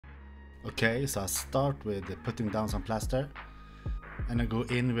Okay, so I start with putting down some plaster and I go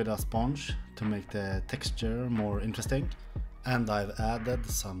in with a sponge to make the texture more interesting. And I've added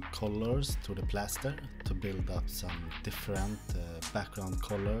some colors to the plaster to build up some different background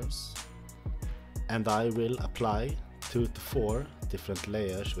colors. And I will apply 2 to 4 different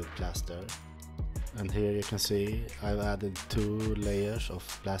layers with plaster. And here you can see I've added 2 layers of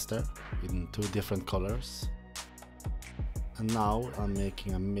plaster in 2 different colors. And now I'm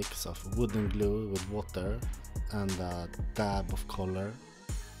making a mix of wooden glue with water and a dab of color.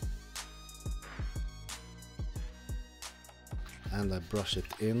 And I brush it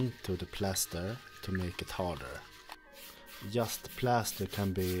into the plaster to make it harder. Just plaster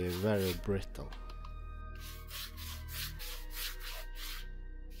can be very brittle.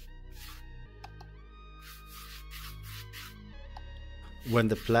 When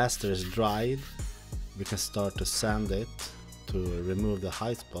the plaster is dried, we can start to sand it to remove the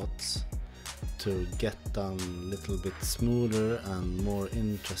high spots to get them a little bit smoother and more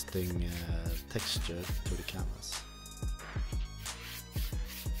interesting texture to the canvas.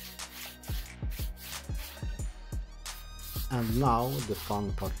 And now the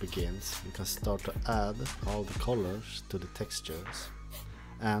fun part begins. We can start to add all the colors to the textures,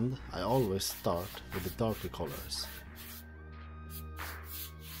 and I always start with the darker colors.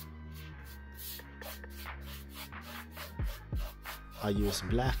 I use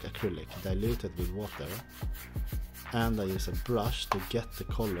black acrylic diluted with water, and I use a brush to get the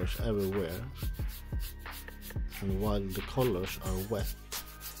colors everywhere. And while the colors are wet,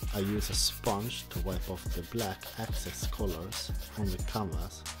 I use a sponge to wipe off the black access colors on the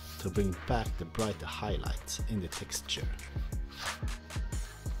canvas to bring back the brighter highlights in the texture.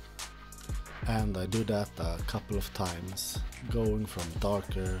 And I do that a couple of times, going from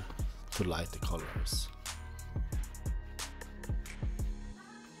darker to lighter colors.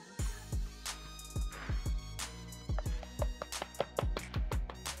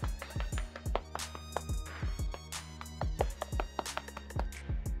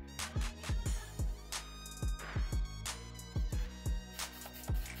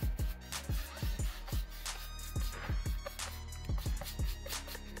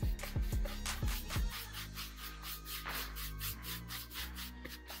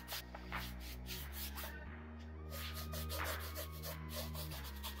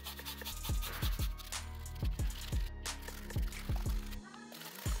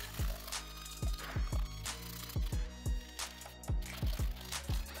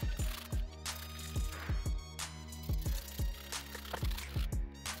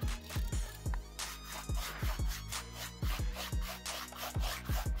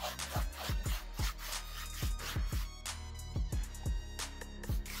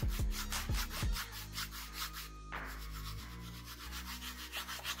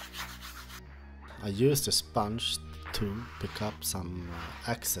 I use the sponge to pick up some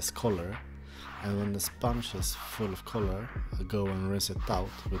excess color, and when the sponge is full of color, I go and rinse it out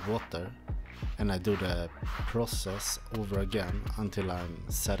with water, and I do the process over again until I'm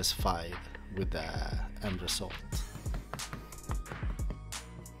satisfied with the end result.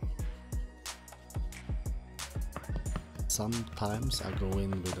 Sometimes I go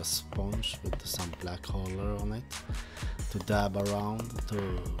in with a sponge with some black color on it to dab around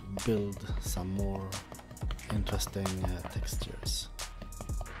to build some more interesting textures.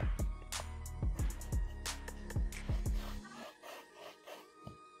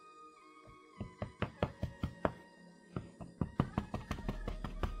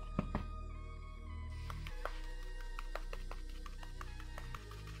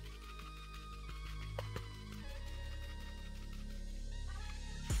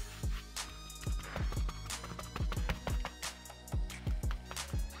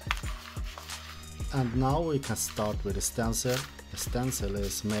 And now we can start with the stencil. The stencil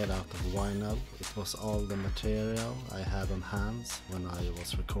is made out of vinyl. It was all the material I had on hand when I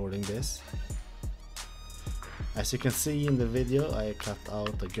was recording this. As you can see in the video, I cut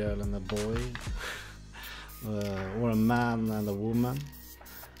out a girl and a boy, or a man and a woman,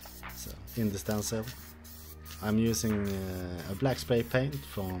 so in the stencil. I'm using a black spray paint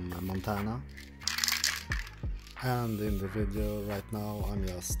from Montana. And in the video right now I'm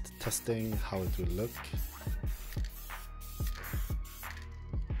just testing how it will look.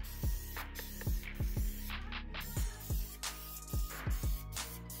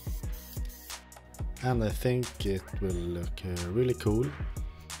 And I think it will look really cool.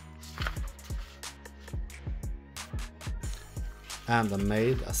 And I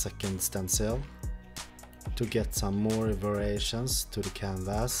made a second stencil to get some more variations to the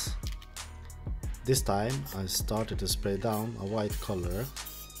canvas. This time I started to spray down a white color,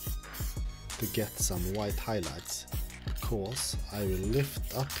 to get some white highlights, because I will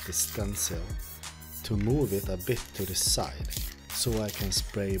lift up the stencil to move it a bit to the side, so I can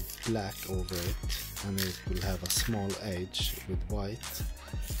spray black over it and it will have a small edge with white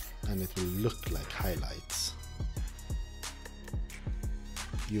and it will look like highlights.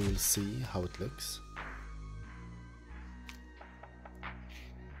 You will see how it looks.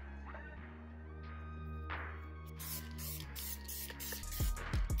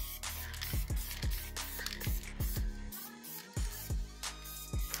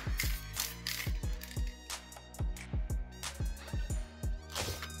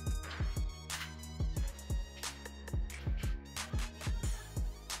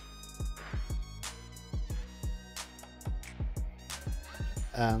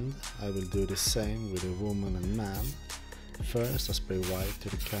 And I will do the same with a woman and man. First I spray white to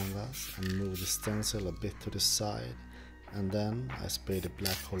the canvas and move the stencil a bit to the side, and then I spray the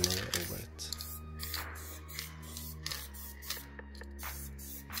black color over it.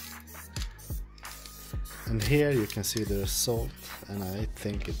 And here you can see the result, and I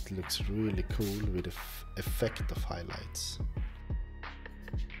think it looks really cool with the effect of highlights.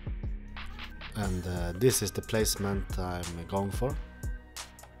 And this is the placement I'm going for.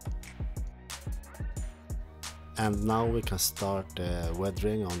 And now we can start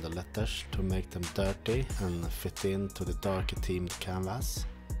weathering on the letters to make them dirty and fit into the darker themed canvas.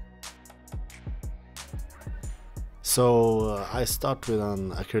 So I start with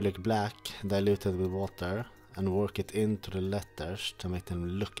an acrylic black diluted with water and work it into the letters to make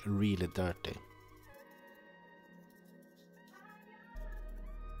them look really dirty.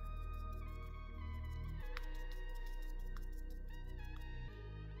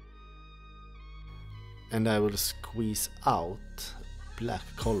 And I will squeeze out black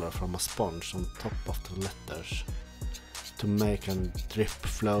color from a sponge on top of the letters to make a drip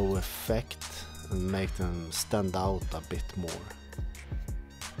flow effect and make them stand out a bit more.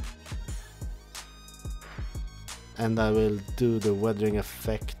 And I will do the weathering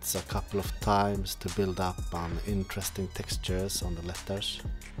effects a couple of times to build up on interesting textures on the letters.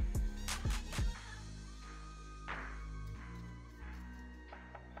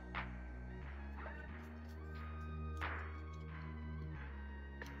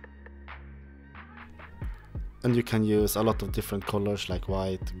 And you can use a lot of different colors like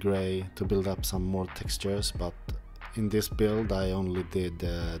white, grey to build up some more textures, but in this build I only did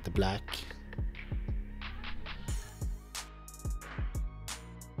the black.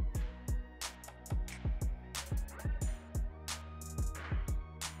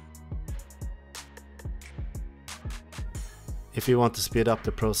 If you want to speed up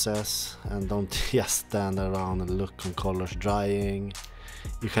the process and don't just stand around and look on colors drying,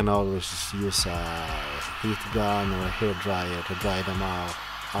 you can always use a heat gun or a hair dryer to dry them out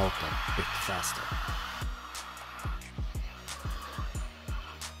a bit faster.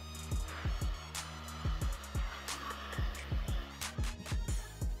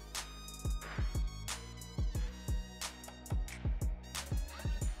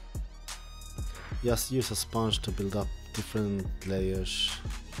 Just use a sponge to build up different layers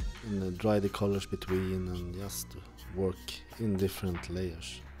and dry the colors between, and just work in different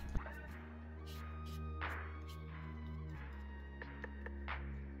layers.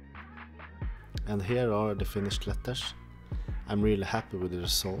 And here are the finished letters. I'm really happy with the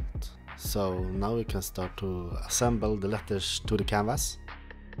result. So now we can start to assemble the letters to the canvas.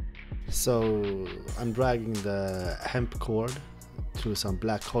 So I'm dragging the hemp cord through some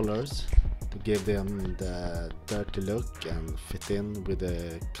black colors to give them the dirty look and fit in with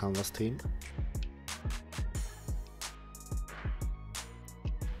the canvas theme.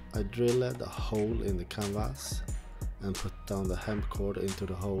 I drilled a hole in the canvas and put down the hemp cord into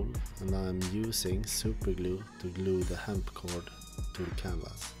the hole, and I'm using super glue to glue the hemp cord to the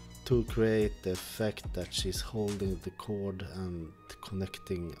canvas to create the effect that she's holding the cord and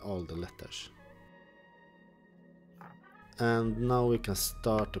connecting all the letters. And now we can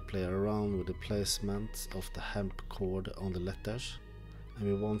start to play around with the placements of the hemp cord on the letters, and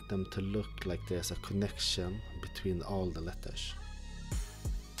we want them to look like there's a connection between all the letters.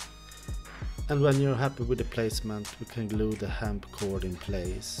 And when you're happy with the placement, we can glue the hemp cord in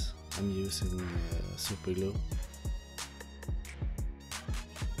place. I'm using super glue.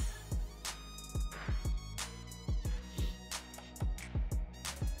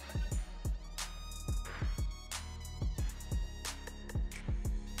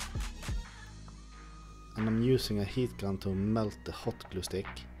 And I'm using a heat gun to melt the hot glue stick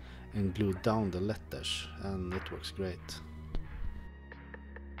and glue down the letters, and it works great.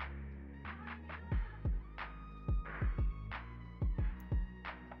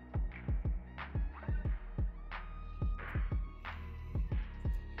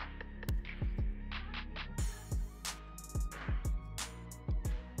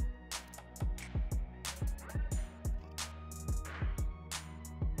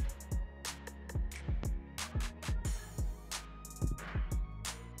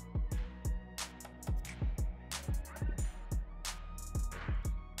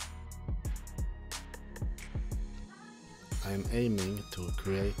 I'm aiming to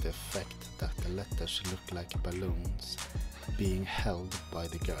create the effect that the letters look like balloons being held by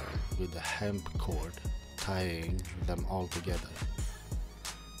the girl with a hemp cord tying them all together.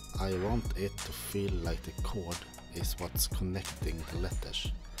 I want it to feel like the cord is what's connecting the letters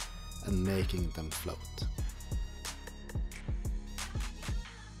and making them float.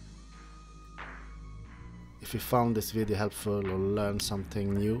 If you found this video helpful or learned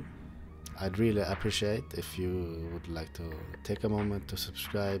something new, I'd really appreciate if you would like to take a moment to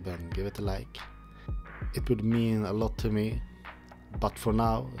subscribe and give it a like. It would mean a lot to me, but for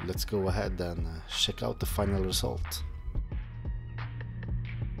now, let's go ahead and check out the final result.